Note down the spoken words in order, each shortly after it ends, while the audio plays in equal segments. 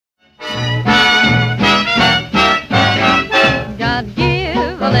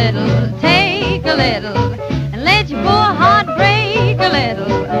little and let your poor heart break a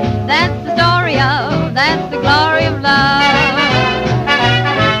little. That's the story of, that's the glory of love.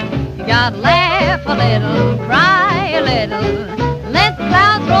 You gotta laugh a little, cry a little, let the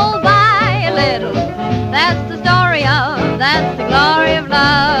clouds roll by a little. That's the story of, that's the glory of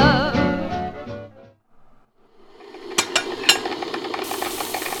love.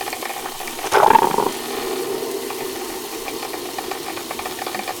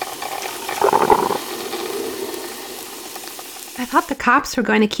 I thought the cops were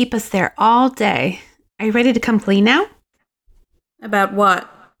going to keep us there all day. Are you ready to come clean now? About what?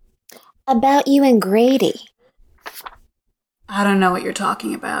 About you and Grady. I don't know what you're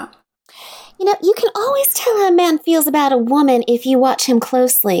talking about. You know, you can always tell how a man feels about a woman if you watch him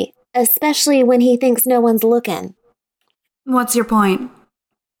closely, especially when he thinks no one's looking. What's your point?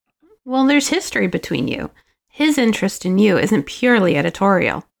 Well, there's history between you. His interest in you isn't purely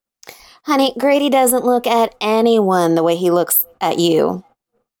editorial. Honey, Grady doesn't look at anyone the way he looks at you.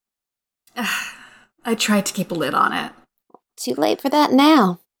 I tried to keep a lid on it. Too late for that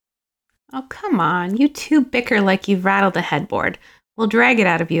now. Oh, come on. You two bicker like you've rattled a headboard. We'll drag it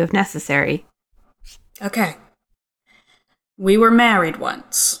out of you if necessary. Okay. We were married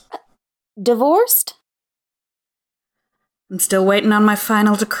once. Divorced? I'm still waiting on my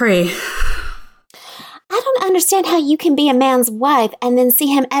final decree. I don't understand how you can be a man's wife and then see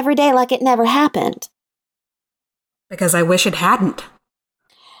him every day like it never happened. Because I wish it hadn't.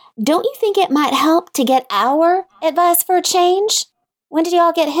 Don't you think it might help to get our advice for a change? When did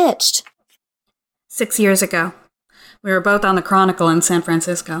y'all get hitched? 6 years ago. We were both on the Chronicle in San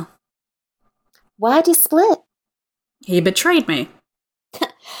Francisco. Why'd you split? He betrayed me.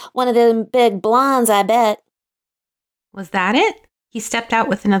 One of them big blondes, I bet. Was that it? He stepped out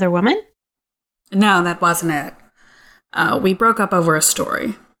with another woman? No, that wasn't it. We broke up over a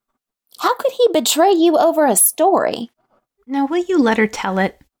story. How could he betray you over a story? Now, will you let her tell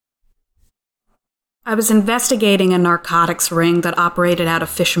it? I was investigating a narcotics ring that operated out of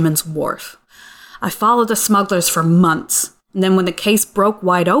Fisherman's Wharf. I followed the smugglers for months, and then when the case broke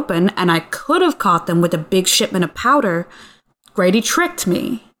wide open and I could have caught them with a big shipment of powder, Grady tricked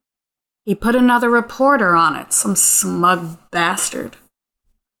me. He put another reporter on it, some smug bastard.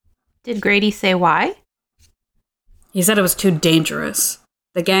 Did Grady say why? He said it was too dangerous.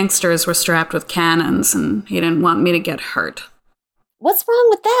 The gangsters were strapped with cannons, and he didn't want me to get hurt. What's wrong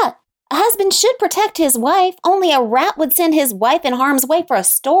with that? A husband should protect his wife. Only a rat would send his wife in harm's way for a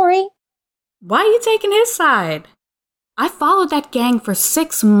story. Why are you taking his side? I followed that gang for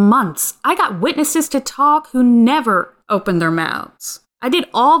 6 months. I got witnesses to talk who never opened their mouths. I did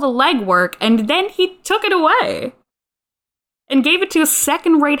all the legwork, and then he took it away. And gave it to a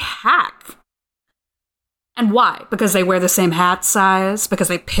second-rate hack. And why? Because they wear the same hat size? Because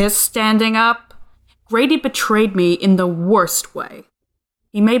they piss standing up? Grady betrayed me in the worst way.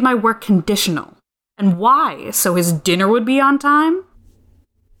 He made my work conditional. And why? So his dinner would be on time?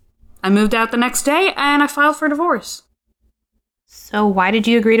 I moved out the next day, and I filed for divorce. So why did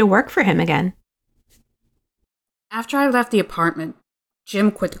you agree to work for him again? After I left the apartment,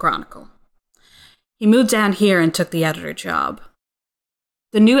 Jim quit the Chronicle. He moved down here and took the editor job.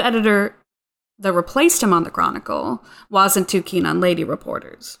 The new editor that replaced him on the Chronicle wasn't too keen on lady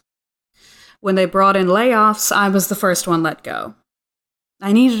reporters. When they brought in layoffs, I was the first one let go.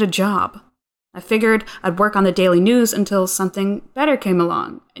 I needed a job. I figured I'd work on the daily news until something better came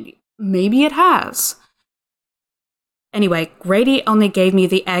along. And maybe it has. Anyway, Grady only gave me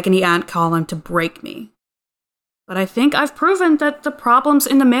the agony aunt column to break me. But I think I've proven that the problems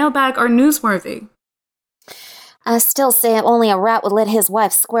in the mailbag are newsworthy. I still say only a rat would let his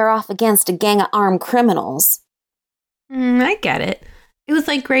wife square off against a gang of armed criminals. I get it. It was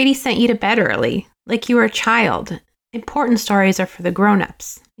like Grady sent you to bed early, like you were a child. Important stories are for the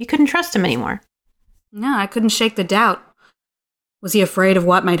grown-ups. You couldn't trust him anymore. No, I couldn't shake the doubt. Was he afraid of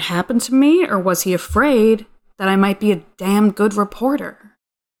what might happen to me, or was he afraid that I might be a damn good reporter?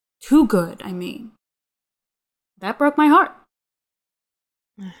 Too good, I mean. That broke my heart.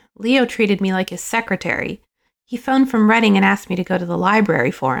 Leo treated me like his secretary. He phoned from Reading and asked me to go to the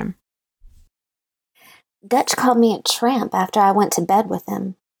library for him. Dutch called me a tramp after I went to bed with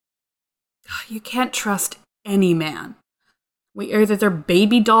him. You can't trust any man. Either they're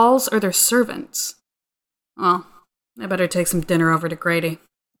baby dolls or they're servants. Well, I better take some dinner over to Grady.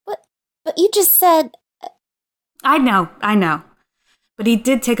 But you just said... I know. But he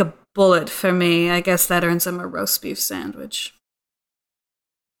did take a bullet for me. I guess that earns him a roast beef sandwich.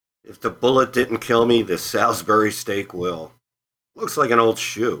 If the bullet didn't kill me, the Salisbury steak will. Looks like an old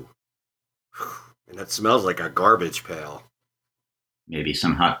shoe. And it smells like a garbage pail. Maybe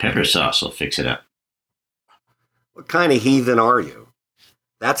some hot pepper sauce will fix it up. What kind of heathen are you?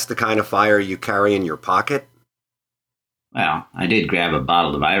 That's the kind of fire you carry in your pocket? Well, I did grab a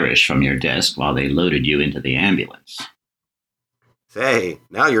bottle of Irish from your desk while they loaded you into the ambulance. Say,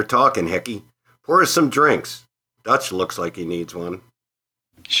 now you're talking, Hickey. Pour us some drinks. Dutch looks like he needs one.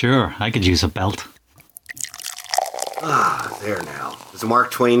 Sure, I could use a belt. Ah, there now. As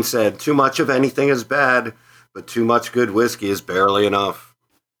Mark Twain said, too much of anything is bad, but too much good whiskey is barely enough.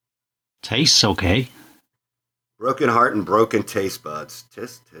 Tastes okay. Broken heart and broken taste buds.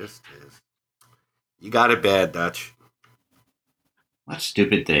 Tis. You got it bad, Dutch. What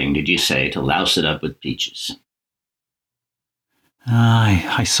stupid thing did you say to louse it up with Peaches?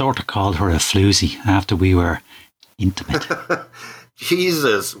 I sort of called her a floozy after we were intimate.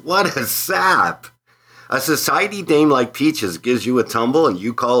 Jesus, what a sap. A society dame like Peaches gives you a tumble and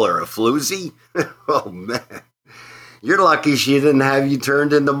you call her a floozy? Oh, man. You're lucky she didn't have you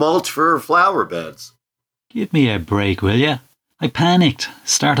turned into mulch for her flower beds. Give me a break, will ya? I panicked,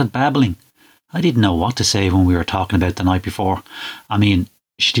 started babbling. I didn't know what to say when we were talking about the night before. I mean,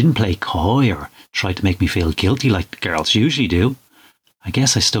 she didn't play coy or try to make me feel guilty like the girls usually do. I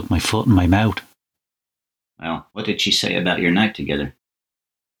guess I stuck my foot in my mouth. Well, what did she say about your night together?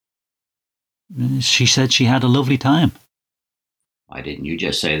 She said she had a lovely time. Why didn't you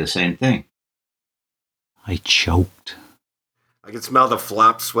just say the same thing? I choked. I can smell the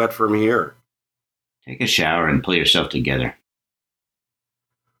flop sweat from here. Take a shower and pull yourself together.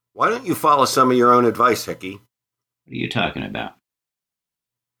 Why don't you follow some of your own advice, Hickey? What are you talking about?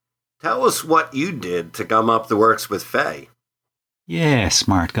 Tell us what you did to gum up the works with Fay. Yeah,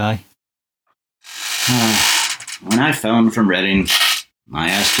 smart guy. When I phoned from Reading, I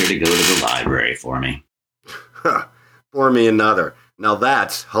asked her to go to the library for me. Pour me another. Now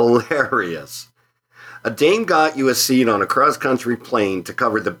that's hilarious. A dame got you a seat on a cross-country plane to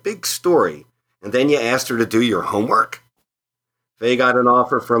cover the big story, and then you asked her to do your homework? Fay got an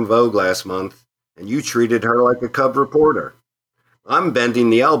offer from Vogue last month, and you treated her like a cub reporter. I'm bending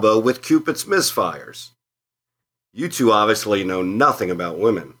the elbow with Cupid's misfires. You two obviously know nothing about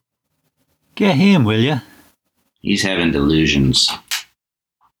women. Get him, will ya? He's having delusions.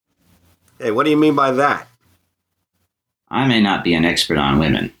 Hey, what do you mean by that? I may not be an expert on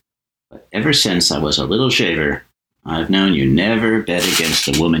women, but ever since I was a little shaver, I've known you never bet against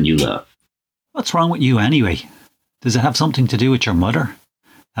the woman you love. What's wrong with you anyway? Does it have something to do with your mother?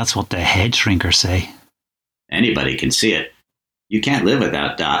 That's what the head shrinkers say. Anybody can see it. You can't live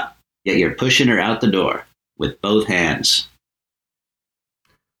without Dot, yet you're pushing her out the door with both hands.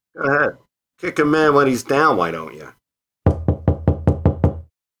 Go ahead. Kick a man when he's down, why don't you?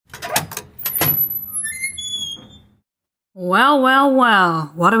 Well,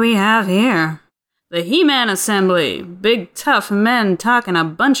 what do we have here? The He-Man Assembly. Big, tough men talking a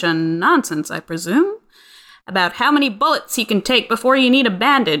bunch of nonsense, I presume? About how many bullets you can take before you need a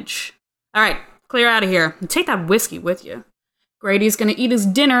bandage. All right, clear out of here and take that whiskey with you. Grady's gonna eat his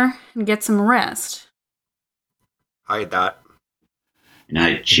dinner and get some rest. Hi, Dot. Good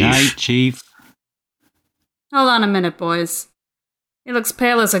night, Chief. Good night, Chief. Hold on a minute, boys. He looks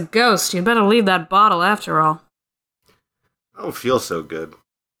pale as a ghost. You'd better leave that bottle after all. I don't feel so good.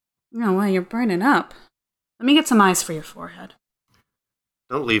 Oh, well, you're burning up. Let me get some ice for your forehead.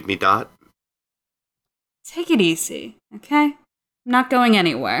 Don't leave me, Dot. Take it easy, okay? I'm not going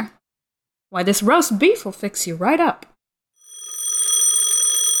anywhere. Why, this roast beef will fix you right up.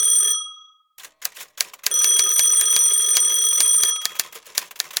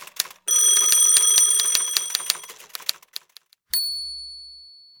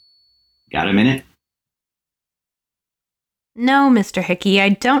 Got a minute? No, Mr. Hickey, I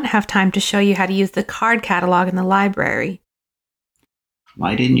don't have time to show you how to use the card catalog in the library.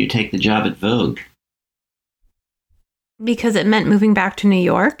 Why didn't you take the job at Vogue? Because it meant moving back to New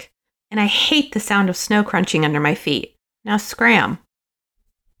York, and I hate the sound of snow crunching under my feet. Now scram.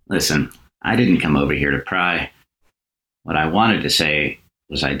 Listen, I didn't come over here to pry. What I wanted to say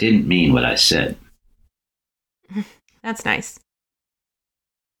was I didn't mean what I said. That's nice.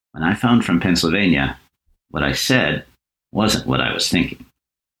 When I phoned from Pennsylvania, what I said wasn't what I was thinking.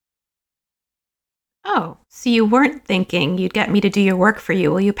 Oh, so you weren't thinking you'd get me to do your work for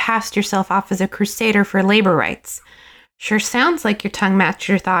you while you passed yourself off as a crusader for labor rights. Sure sounds like your tongue matched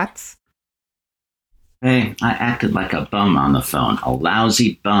your thoughts. Hey, I acted like a bum on the phone, a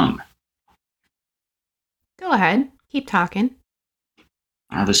lousy bum. Go ahead, keep talking.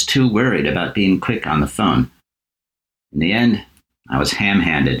 I was too worried about being quick on the phone. In the end, I was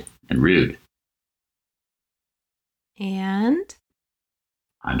ham-handed and rude. And?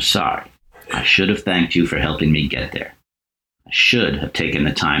 I'm sorry. I should have thanked you for helping me get there. I should have taken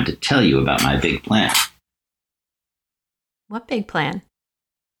the time to tell you about my big plan. What big plan?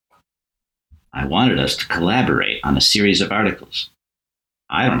 I wanted us to collaborate on a series of articles.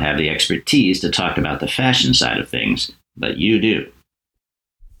 I don't have the expertise to talk about the fashion side of things, but you do.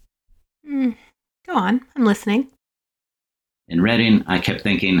 Go on, I'm listening. In Reading, I kept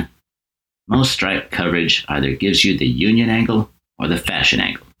thinking, most stripe coverage either gives you the union angle or the fashion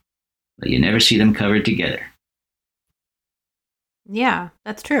angle, but you never see them covered together. Yeah,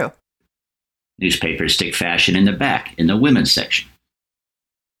 that's true. Newspapers stick fashion in the back, in the women's section.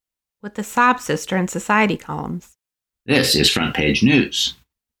 With the sob sister and society columns. This is front page news.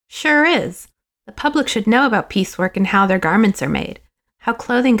 Sure is. The public should know about piecework and how their garments are made. How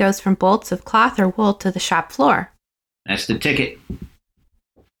clothing goes from bolts of cloth or wool to the shop floor. That's the ticket.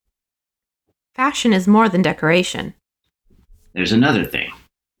 Fashion is more than decoration. There's another thing.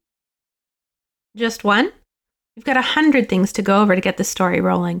 Just one? We've got 100 things to go over to get the story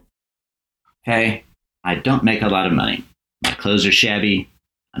rolling. Hey, I don't make a lot of money. My clothes are shabby.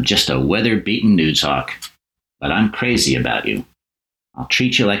 I'm just a weather-beaten news hawk. But I'm crazy about you. I'll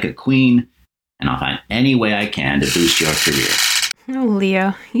treat you like a queen, and I'll find any way I can to boost your career. Oh,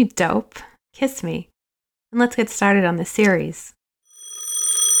 Leo, you dope. Kiss me. And let's get started on the series.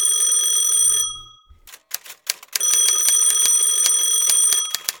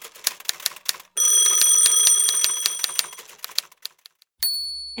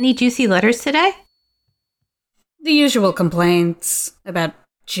 Any juicy letters today? The usual complaints about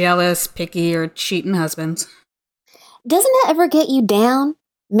jealous, picky, or cheating husbands. Doesn't that ever get you down?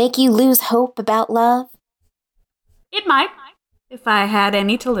 Make you lose hope about love? It might, if I had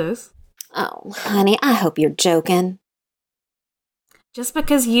any to lose. Oh, honey, I hope you're joking. Just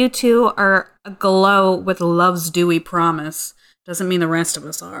because you two are aglow with love's dewy promise doesn't mean the rest of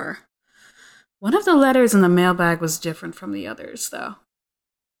us are. One of the letters in the mailbag was different from the others, though.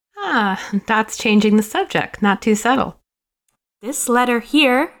 That's changing the subject. Not too subtle. This letter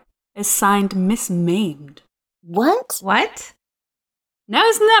here is signed Miss Maimed. What? What? Now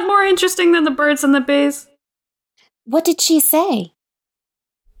isn't that more interesting than the birds and the bees? What did she say?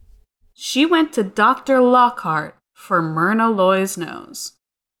 She went to Doctor Lockhart for Myrna Loy's nose.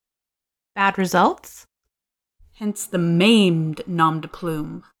 Bad results? Hence the maimed nom de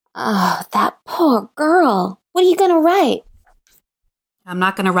plume. Oh, that poor girl. What are you going to write? I'm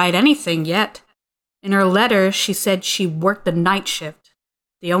not going to write anything yet. In her letter, she said she worked the night shift,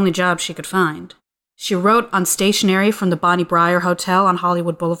 the only job she could find. She wrote on stationery from the Bonnie Briar Hotel on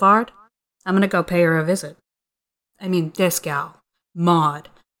Hollywood Boulevard. I'm going to go pay her a visit. I mean, this gal, Maud,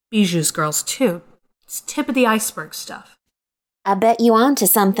 Bijou's girls too. It's tip of the iceberg stuff. I bet you onto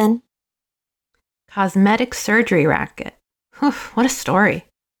something. Cosmetic surgery racket. Whew, what a story.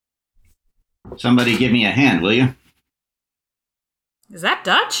 Somebody give me a hand, will you? Is that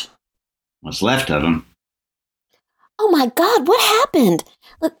Dutch? What's left of him. Oh my God, what happened?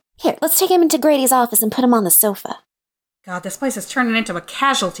 Look, here, let's take him into Grady's office and put him on the sofa. God, this place is turning into a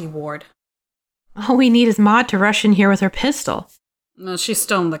casualty ward. All we need is Maud to rush in here with her pistol. No, she's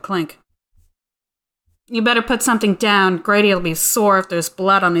still in the clink. You better put something down. Grady'll be sore if there's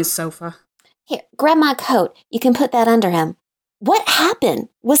blood on his sofa. Here, grab my coat. You can put that under him. What happened?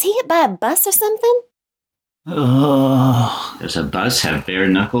 Was he hit by a bus or something? Does a bus have bare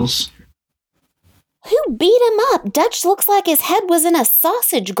knuckles? Who beat him up? Dutch looks like his head was in a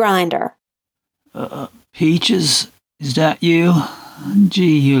sausage grinder. Peaches, is that you?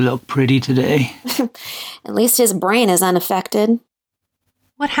 Gee, you look pretty today. At least his brain is unaffected.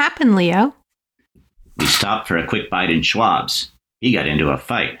 What happened, Leo? We stopped for a quick bite in Schwab's. He got into a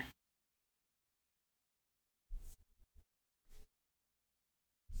fight.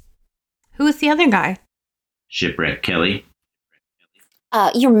 Who was the other guy? Shipwreck Kelly.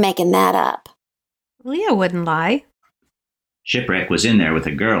 You're making that up. Leo wouldn't lie. Shipwreck was in there with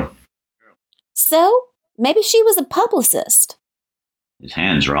a girl. So? Maybe she was a publicist. His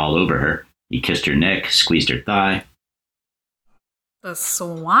hands were all over her. He kissed her neck, squeezed her thigh. The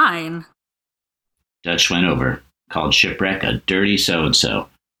swine. Dutch went over, called Shipwreck a dirty so-and-so.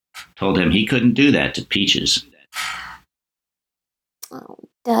 Told him he couldn't do that to Peaches. Oh,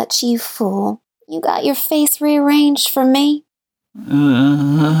 Dutch, you fool. You got your face rearranged for me?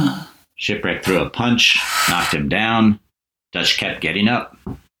 Shipwreck threw a punch, knocked him down. Dutch kept getting up.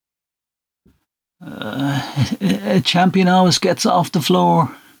 A champion always gets off the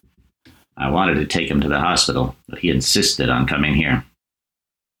floor. I wanted to take him to the hospital, but he insisted on coming here.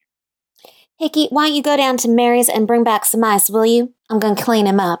 Hickey, why don't you go down to Mary's and bring back some ice, will you? I'm going to clean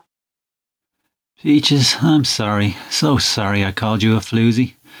him up. Peaches, I'm sorry. So sorry I called you a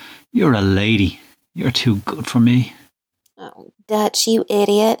floozy. You're a lady. You're too good for me. Oh, Dutch, you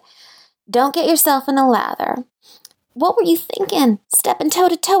idiot. Don't get yourself in a lather. What were you thinking? Stepping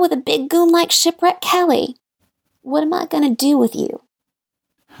toe-to-toe with a big goon like Shipwreck Kelly. What am I gonna do with you?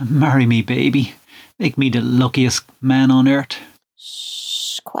 Marry me, baby. Make me the luckiest man on earth.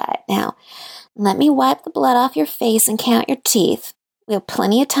 Shh, quiet now. Let me wipe the blood off your face and count your teeth. We have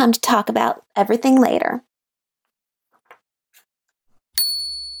plenty of time to talk about everything later.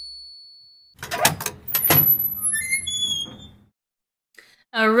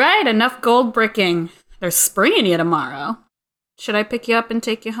 All right, enough gold bricking. They're springing you tomorrow. Should I pick you up and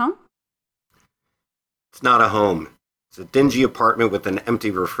take you home? It's not a home. It's a dingy apartment with an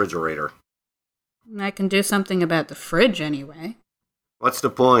empty refrigerator. I can do something about the fridge anyway. What's the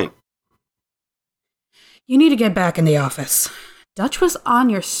point? You need to get back in the office. Dutch was on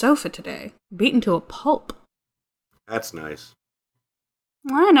your sofa today, beaten to a pulp. That's nice.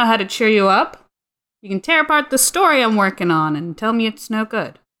 I know how to cheer you up. You can tear apart the story I'm working on and tell me it's no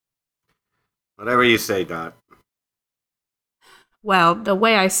good. Whatever you say, Dot. Well, the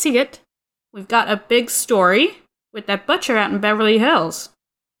way I see it, we've got a big story with that butcher out in Beverly Hills.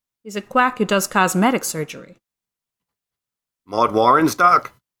 He's a quack who does cosmetic surgery. Maud Warren's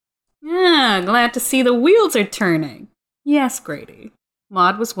Doc? Yeah, glad to see the wheels are turning. Yes, Grady.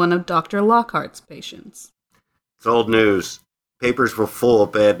 Maud was one of Doctor Lockhart's patients. It's old news. Papers were full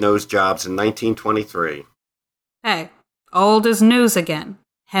of bad nose jobs in 1923. Hey, old as news again.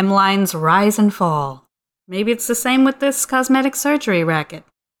 Hemlines rise and fall. Maybe it's the same with this cosmetic surgery racket.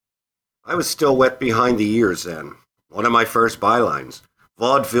 I was still wet behind the ears then. One of my first bylines.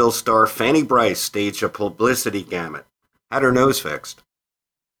 Vaudeville star Fanny Brice staged a publicity gamut. Had her nose fixed.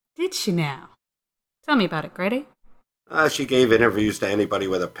 Did she now? Tell me about it, Grady. She gave interviews to anybody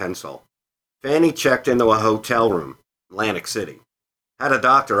with a pencil. Fanny checked into a hotel room, Atlantic City. Had a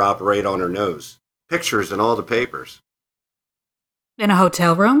doctor operate on her nose. Pictures in all the papers. In a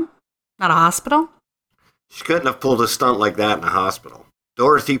hotel room? Not a hospital? She couldn't have pulled a stunt like that in a hospital.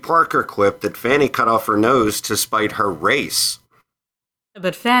 Dorothy Parker quipped that Fanny cut off her nose to spite her race.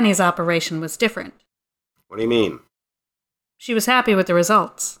 But Fanny's operation was different. What do you mean? She was happy with the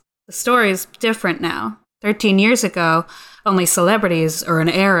results. The story's different now. 13 years ago, only celebrities or an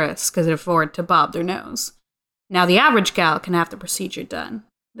heiress could afford to bob their nose. Now the average gal can have the procedure done.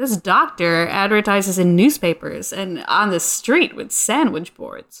 This doctor advertises in newspapers and on the street with sandwich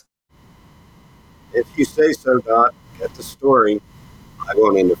boards. If you say so, Dot, get the story. I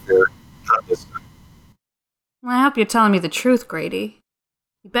won't interfere. Not this time. Well, I hope you're telling me the truth, Grady.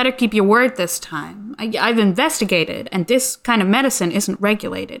 You better keep your word this time. I've investigated, and this kind of medicine isn't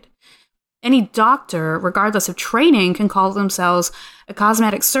regulated. Any doctor, regardless of training, can call themselves a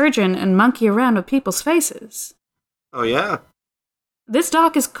cosmetic surgeon and monkey around with people's faces. Oh, yeah? This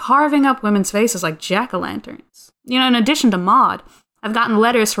doc is carving up women's faces like jack-o'-lanterns. You know, in addition to Maud, I've gotten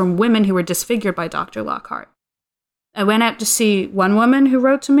letters from women who were disfigured by Dr. Lockhart. I went out to see one woman who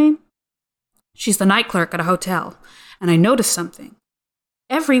wrote to me. She's the night clerk at a hotel, and I noticed something.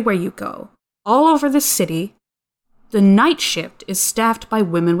 Everywhere you go, all over the city, the night shift is staffed by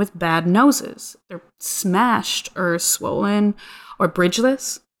women with bad noses. They're smashed or swollen or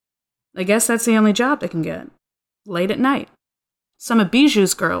bridgeless. I guess that's the only job they can get. Late at night. Some of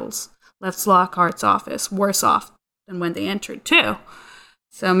Bijou's girls left Lockhart's office worse off than when they entered, too.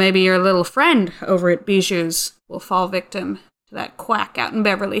 So maybe your little friend over at Bijou's will fall victim to that quack out in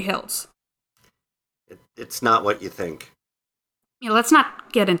Beverly Hills. It's not what you think. Yeah, let's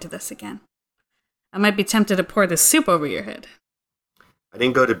not get into this again. I might be tempted to pour this soup over your head. I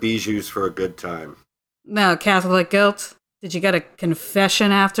didn't go to Bijou's for a good time. No, Catholic guilt? Did you get a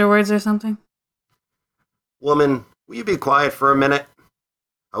confession afterwards or something? Woman, will you be quiet for a minute?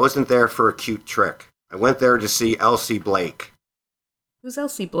 I wasn't there for a cute trick. I went there to see Elsie Blake. Who's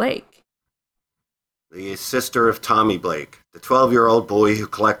Elsie Blake? The sister of Tommy Blake, the 12-year-old boy who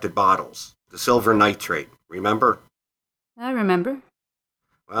collected bottles. The silver nitrate, remember? I remember.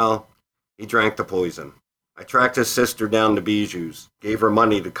 Well, he drank the poison. I tracked his sister down to Bijou's, gave her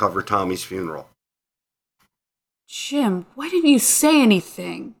money to cover Tommy's funeral. Jim, why didn't you say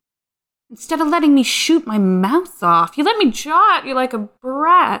anything? Instead of letting me shoot my mouth off, you let me jaw at you like a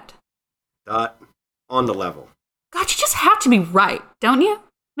brat. Dot, on the level. God, you just have to be right, don't you?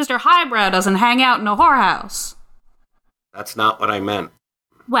 Mr. Highbrow doesn't hang out in a whorehouse. That's not what I meant.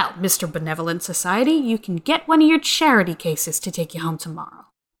 Well, Mr. Benevolent Society, you can get one of your charity cases to take you home tomorrow.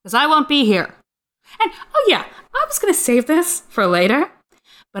 Because I won't be here. And, oh yeah, I was going to save this for later.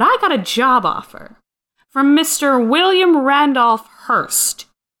 But I got a job offer from Mr. William Randolph Hearst.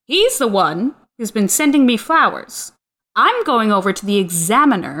 He's the one who's been sending me flowers. I'm going over to the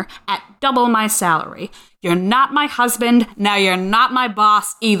Examiner at double my salary. You're not my husband, now you're not my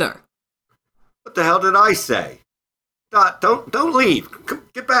boss either. What the hell did I say? Dot, don't leave. Come,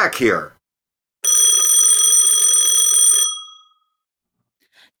 get back here.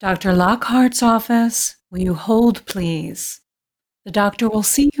 Dr. Lockhart's office. Will you hold, please? The doctor will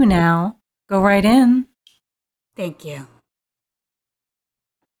see you now. Go right in. Thank you.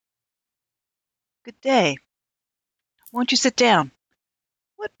 Good day. Won't you sit down?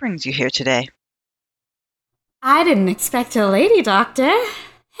 What brings you here today? I didn't expect a lady doctor.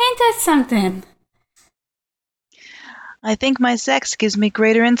 Ain't that something? I think my sex gives me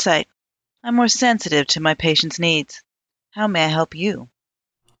greater insight. I'm more sensitive to my patients' needs. How may I help you?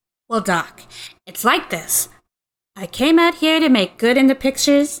 Well, Doc, it's like this. I came out here to make good in the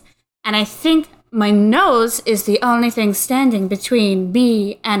pictures, and I think my nose is the only thing standing between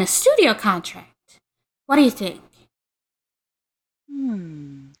me and a studio contract. What do you think?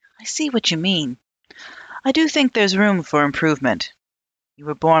 I see what you mean. I do think there's room for improvement. You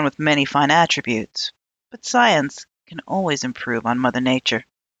were born with many fine attributes, but science can always improve on Mother Nature.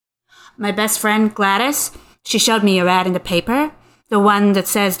 My best friend, Gladys, she showed me your ad in the paper, the one that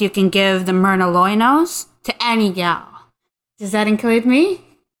says you can give the Myrna Loy nose to any gal. Does that include me?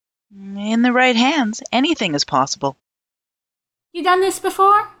 In the right hands, anything is possible. You done this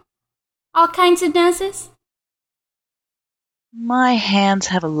before? All kinds of noses? My hands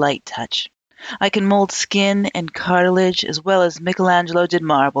have a light touch. I can mold skin and cartilage as well as Michelangelo did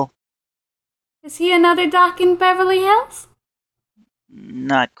marble. Is he another doc in Beverly Hills?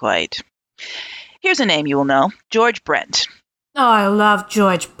 Not quite. Here's a name you will know. George Brent. Oh, I love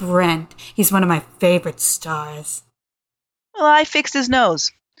George Brent. He's one of my favorite stars. Well, I fixed his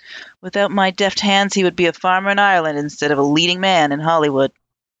nose. Without my deft hands, he would be a farmer in Ireland instead of a leading man in Hollywood.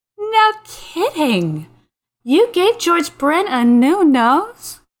 No kidding. You gave George Brent a new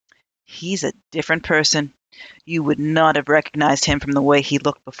nose? He's a different person. You would not have recognized him from the way he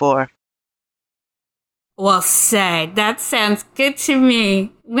looked before. Well, say, that sounds good to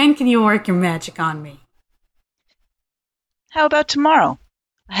me. When can you work your magic on me? How about tomorrow?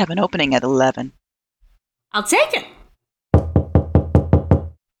 I have an opening at 11. I'll take it.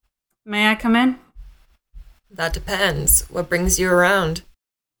 May I come in? That depends. What brings you around?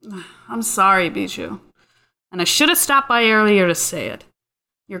 I'm sorry, Bijou. And I should have stopped by earlier to say it.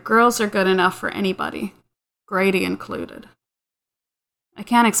 Your girls are good enough for anybody, Grady included. I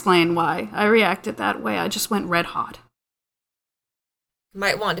can't explain why I reacted that way. I just went red hot. You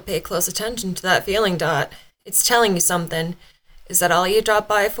might want to pay close attention to that feeling, Dot. It's telling you something. Is that all you dropped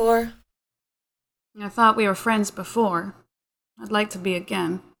by for? I thought we were friends before. I'd like to be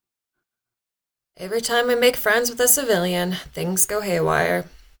again. Every time I make friends with a civilian, things go haywire.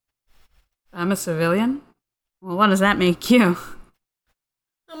 I'm a civilian? Well, what does that make you?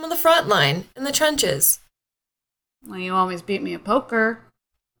 I'm on the front line, in the trenches. Well, you always beat me at poker.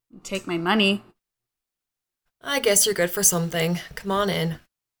 You take my money. I guess you're good for something. Come on in.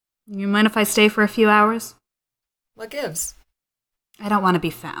 You mind if I stay for a few hours? What gives? I don't want to be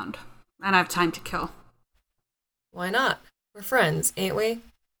found. I don't have time to kill. Why not? We're friends, ain't we?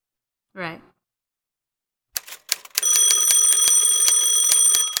 Right.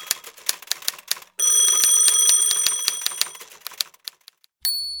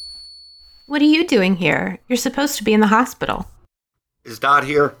 What are you doing here? You're supposed to be in the hospital. Is Dot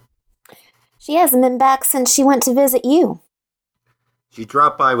here? She hasn't been back since she went to visit you. She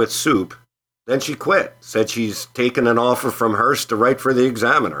dropped by with soup. Then she quit. Said she's taken an offer from Hearst to write for the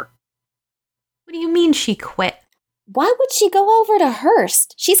Examiner. What do you mean she quit? Why would she go over to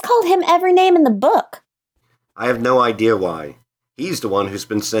Hearst? She's called him every name in the book. I have no idea why. He's the one who's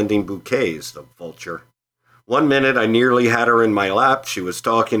been sending bouquets, the vulture. One minute I nearly had her in my lap. She was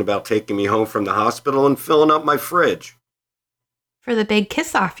talking about taking me home from the hospital and filling up my fridge. For the big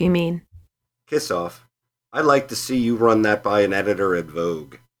kiss-off, you mean? Kiss-off? I'd like to see you run that by an editor at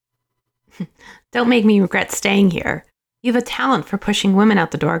Vogue. Don't make me regret staying here. You have a talent for pushing women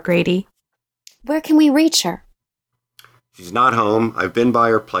out the door, Grady. Where can we reach her? She's not home. I've been by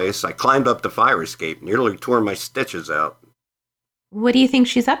her place. I climbed up the fire escape, nearly tore my stitches out. What do you think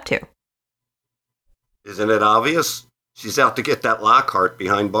she's up to? Isn't it obvious? She's out to get that Lockhart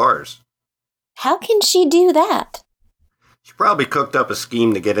behind bars. How can she do that? She probably cooked up a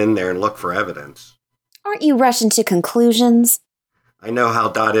scheme to get in there and look for evidence. Aren't you rushing to conclusions? I know how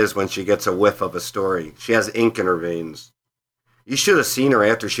Dot is when she gets a whiff of a story. She has ink in her veins. You should have seen her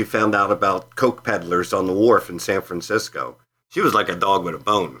after she found out about coke peddlers on the wharf in San Francisco. She was like a dog with a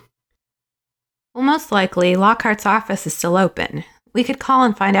bone. Well, most likely, Lockhart's office is still open. We could call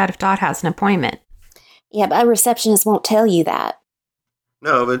and find out if Dot has an appointment. Yeah, but a receptionist won't tell you that.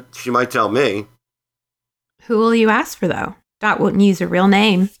 No, but she might tell me. Who will you ask for, though? Dot wouldn't use her real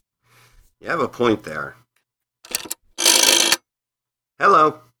name. You have a point there.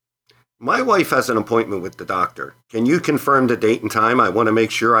 Hello. My wife has an appointment with the doctor. Can you confirm the date and time? I want to make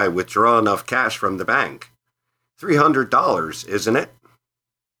sure I withdraw enough cash from the bank. $300, isn't it?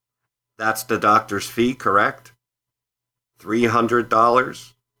 That's the doctor's fee, correct?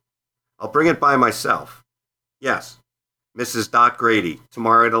 $300? I'll bring it by myself. Yes. Mrs. Dot Grady,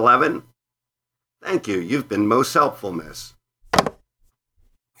 tomorrow at 11? Thank you. You've been most helpful, miss.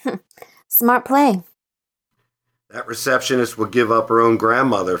 Smart play. That receptionist would give up her own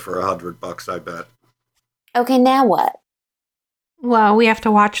grandmother for $100, I bet. Okay, now what? Well, we have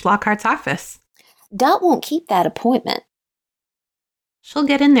to watch Lockhart's office. Dot won't keep that appointment. She'll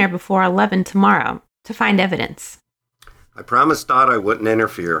get in there before 11 tomorrow to find evidence. I promised Dot I wouldn't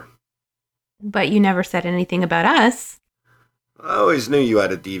interfere. But you never said anything about us. I always knew you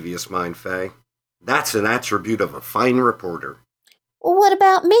had a devious mind, Fay. That's an attribute of a fine reporter. Well, what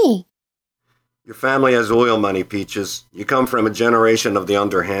about me? Your family has oil money, Peaches. You come from a generation of the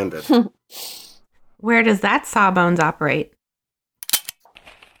underhanded. Where does that sawbones operate?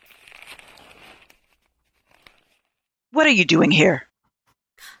 What are you doing here?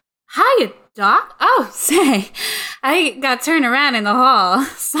 Hiya, Doc. Oh, say, I got turned around in the hall.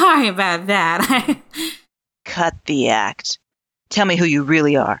 Sorry about that. Cut the act. Tell me who you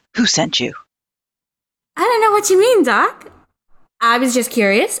really are. Who sent you? I don't know what you mean, Doc. I was just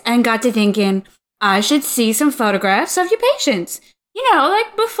curious and got to thinking I should see some photographs of your patients. You know,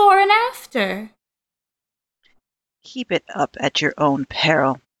 like before and after. Keep it up at your own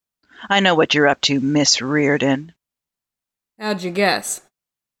peril. I know what you're up to, Miss Riordan. How'd you guess?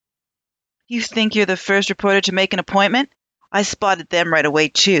 You think you're the first reporter to make an appointment? I spotted them right away,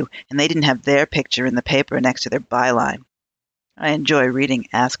 too, and they didn't have their picture in the paper next to their byline. I enjoy reading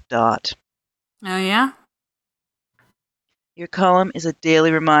Ask Dot. Oh, yeah? Your column is a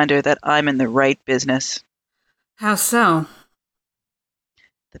daily reminder that I'm in the right business. How so?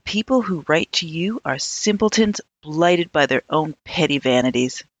 The people who write to you are simpletons blighted by their own petty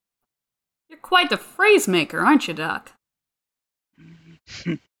vanities. You're quite the phrase maker, aren't you, Doc?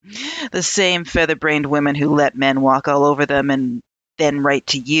 The same feather-brained women who let men walk all over them and then write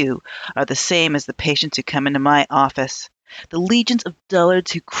to you are the same as the patients who come into my office. The legions of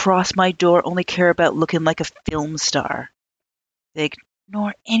dullards who cross my door only care about looking like a film star. They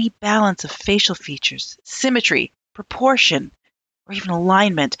ignore any balance of facial features, symmetry, proportion, or even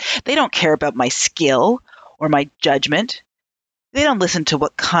alignment. They don't care about my skill or my judgment. They don't listen to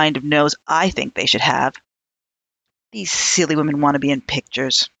what kind of nose I think they should have. These silly women want to be in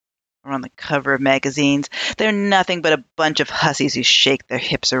pictures or on the cover of magazines. They're nothing but a bunch of hussies who shake their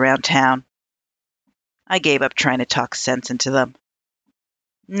hips around town. I gave up trying to talk sense into them.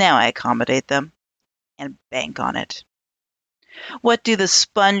 Now I accommodate them and bank on it. What do the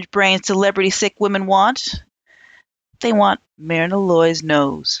sponge-brained celebrity-sick women want? They want Myrna Loy's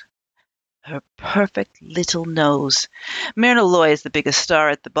nose. Her perfect little nose. Myrna Loy is the biggest star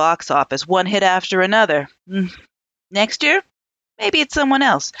at the box office, one hit after another. Next year, maybe it's someone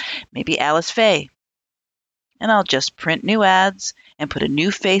else. Maybe Alice Faye. And I'll just print new ads and put a new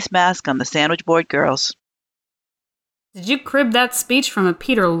face mask on the sandwich board girls. Did you crib that speech from a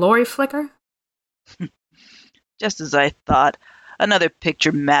Peter Lorre flicker? Just as I thought. Another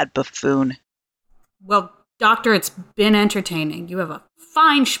picture-mad buffoon. Well, Doctor, it's been entertaining. You have a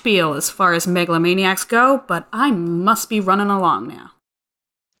fine spiel as far as megalomaniacs go, but I must be running along now.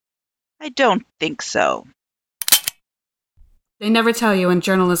 I don't think so. They never tell you in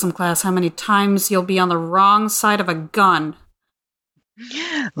journalism class how many times you'll be on the wrong side of a gun.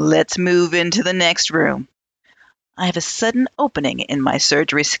 Let's move into the next room. I have a sudden opening in my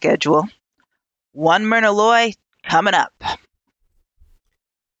surgery schedule. One Myrna Loy coming up.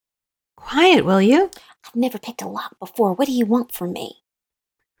 Quiet, will you? I've never picked a lock before. What do you want from me?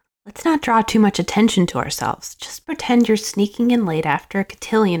 Let's not draw too much attention to ourselves. Just pretend you're sneaking in late after a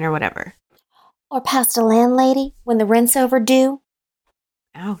cotillion or whatever. Or past a landlady when the rent's overdue?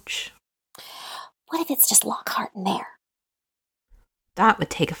 Ouch. What if it's just Lockhart in there? Dot would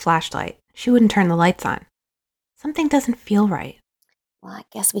take a flashlight. She wouldn't turn the lights on. Something doesn't feel right. Well, I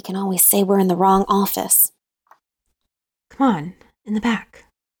guess we can always say we're in the wrong office. Come on, in the back.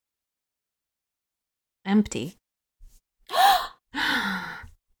 Empty.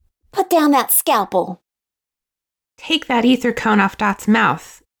 Put down that scalpel. Take that ether cone off Dot's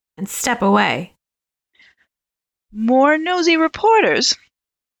mouth and step away. More nosy reporters?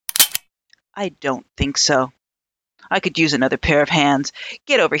 I don't think so. I could use another pair of hands.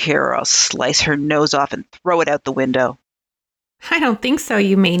 Get over here or I'll slice her nose off and throw it out the window. I don't think so,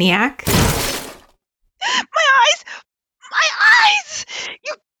 you maniac. My eyes! My eyes!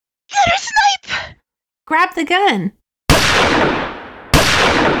 You get her, snipe! Grab the gun.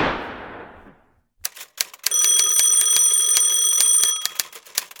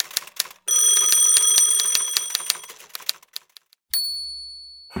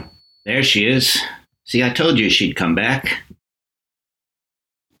 There she is. See, I told you she'd come back.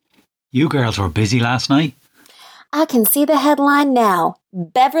 You girls were busy last night? I can see the headline now.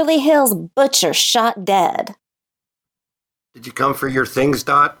 Beverly Hills butcher shot dead. Did you come for your things,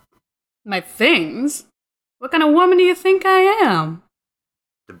 Dot? My things? What kind of woman do you think I am?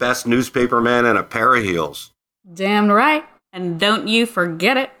 The best newspaperman and a pair of heels. Damn right. And don't you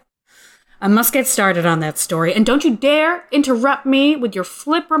forget it. I must get started on that story, and don't you dare interrupt me with your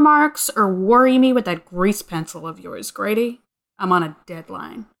flip remarks or worry me with that grease pencil of yours, Grady. I'm on a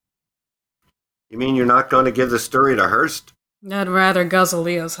deadline. You mean you're not going to give the story to Hearst? I'd rather guzzle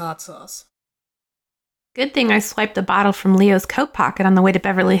Leo's hot sauce. Good thing I swiped the bottle from Leo's coat pocket on the way to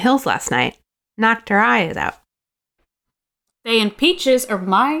Beverly Hills last night. Knocked her eyes out. Fay and Peaches are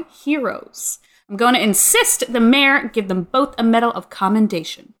my heroes. I'm going to insist the mayor give them both a medal of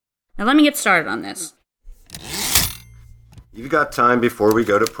commendation. Now let me get started on this. You've got time before we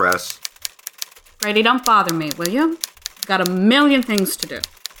go to press. Grady, don't bother me, will you? I've got a million things to do.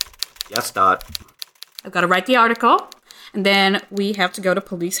 Yes, Dot. I've got to write the article, and then we have to go to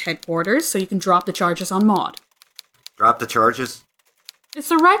police headquarters so you can drop the charges on Maude. Drop the charges? It's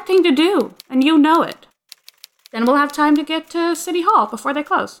the right thing to do, and you know it. Then we'll have time to get to City Hall before they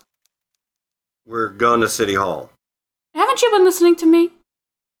close. We're going to City Hall. Haven't you been listening to me?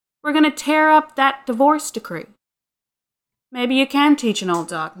 We're going to tear up that divorce decree. Maybe you can teach an old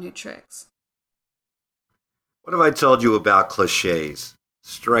dog new tricks. What have I told you about cliches?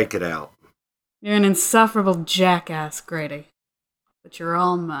 Strike it out. You're an insufferable jackass, Grady. But you're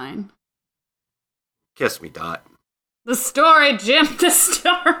all mine. Kiss me, Dot. The story, Jim, the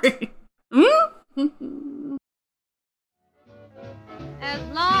story. As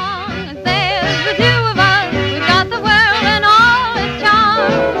long as there's the two of us, we've got the world and all its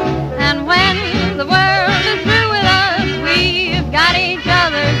charms. And when the world is through with us, we've got each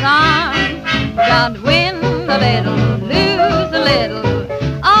other's arms. We've got to win a little, lose a little,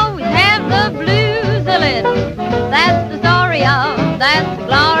 always have the blues a little. That's the story of, that's the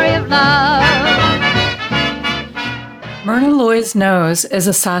glory of love. Myrna Loy's Nose is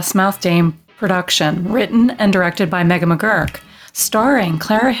a Sauce-Mouth Dame production, written and directed by Megan McGurk, starring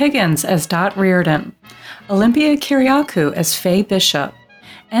Clara Higgins as Dot Riordan, Olympia Kiriakou as Fay Bishop,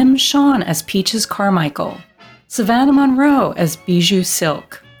 Shawn as Peaches Carmichael, Savannah Monroe as Bijou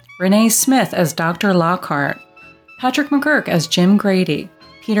Silk, Renee Smith as Doctor Lockhart, Patrick McGurk as Jim Grady,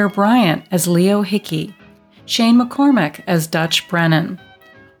 Peter Bryant as Leo Hickey, Shane McCormack as Dutch Brennan.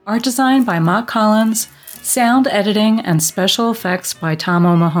 Art design by Mot Collins, sound editing and special effects by Tom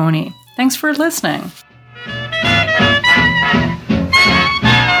O'Mahony. Thanks for listening.